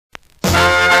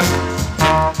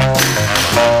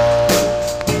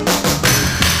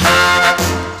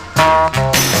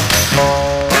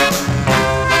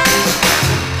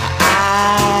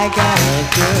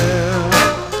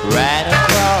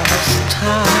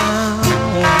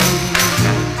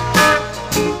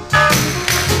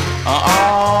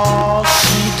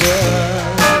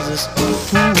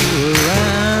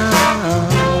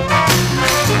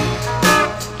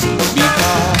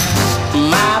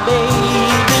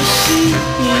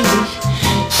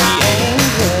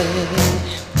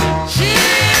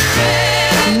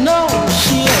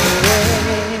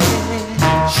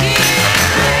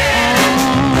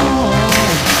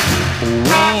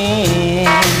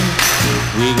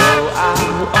out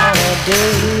on a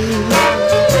date.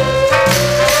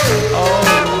 Oh,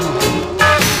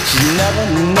 she's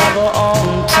never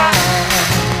on time.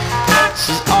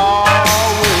 She's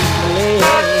always late.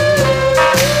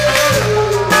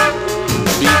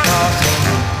 Because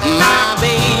my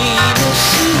baby,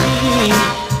 she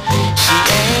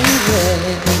ain't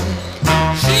ready.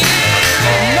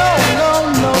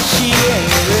 No, she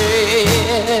ain't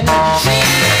ready.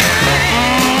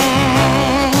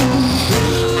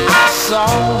 I saw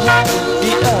her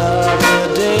the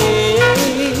other day,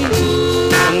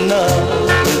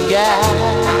 another guy.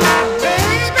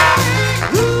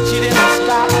 She didn't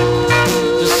stop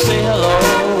to say hello.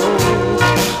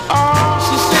 All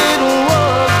she said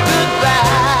was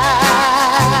goodbye.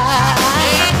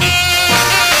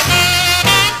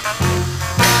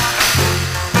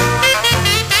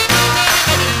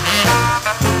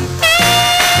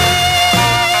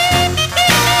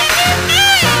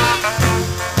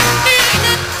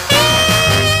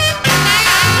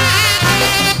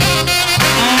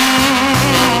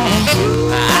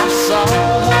 I saw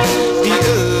her the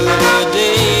other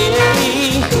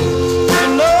day,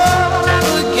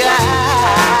 another guy.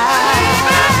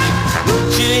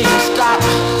 She didn't stop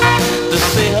to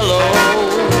say hello.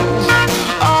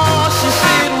 All she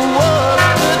said was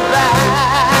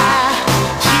goodbye.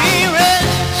 She ain't ready.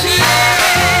 She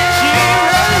ain't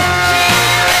ready.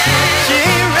 She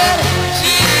ain't ready.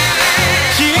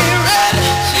 She ain't ready.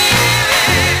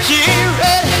 She ain't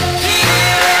ready.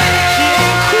 She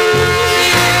ain't cool.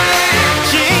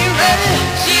 She ain't ready.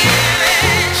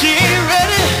 She ain't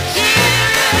ready.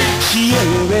 She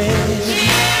ain't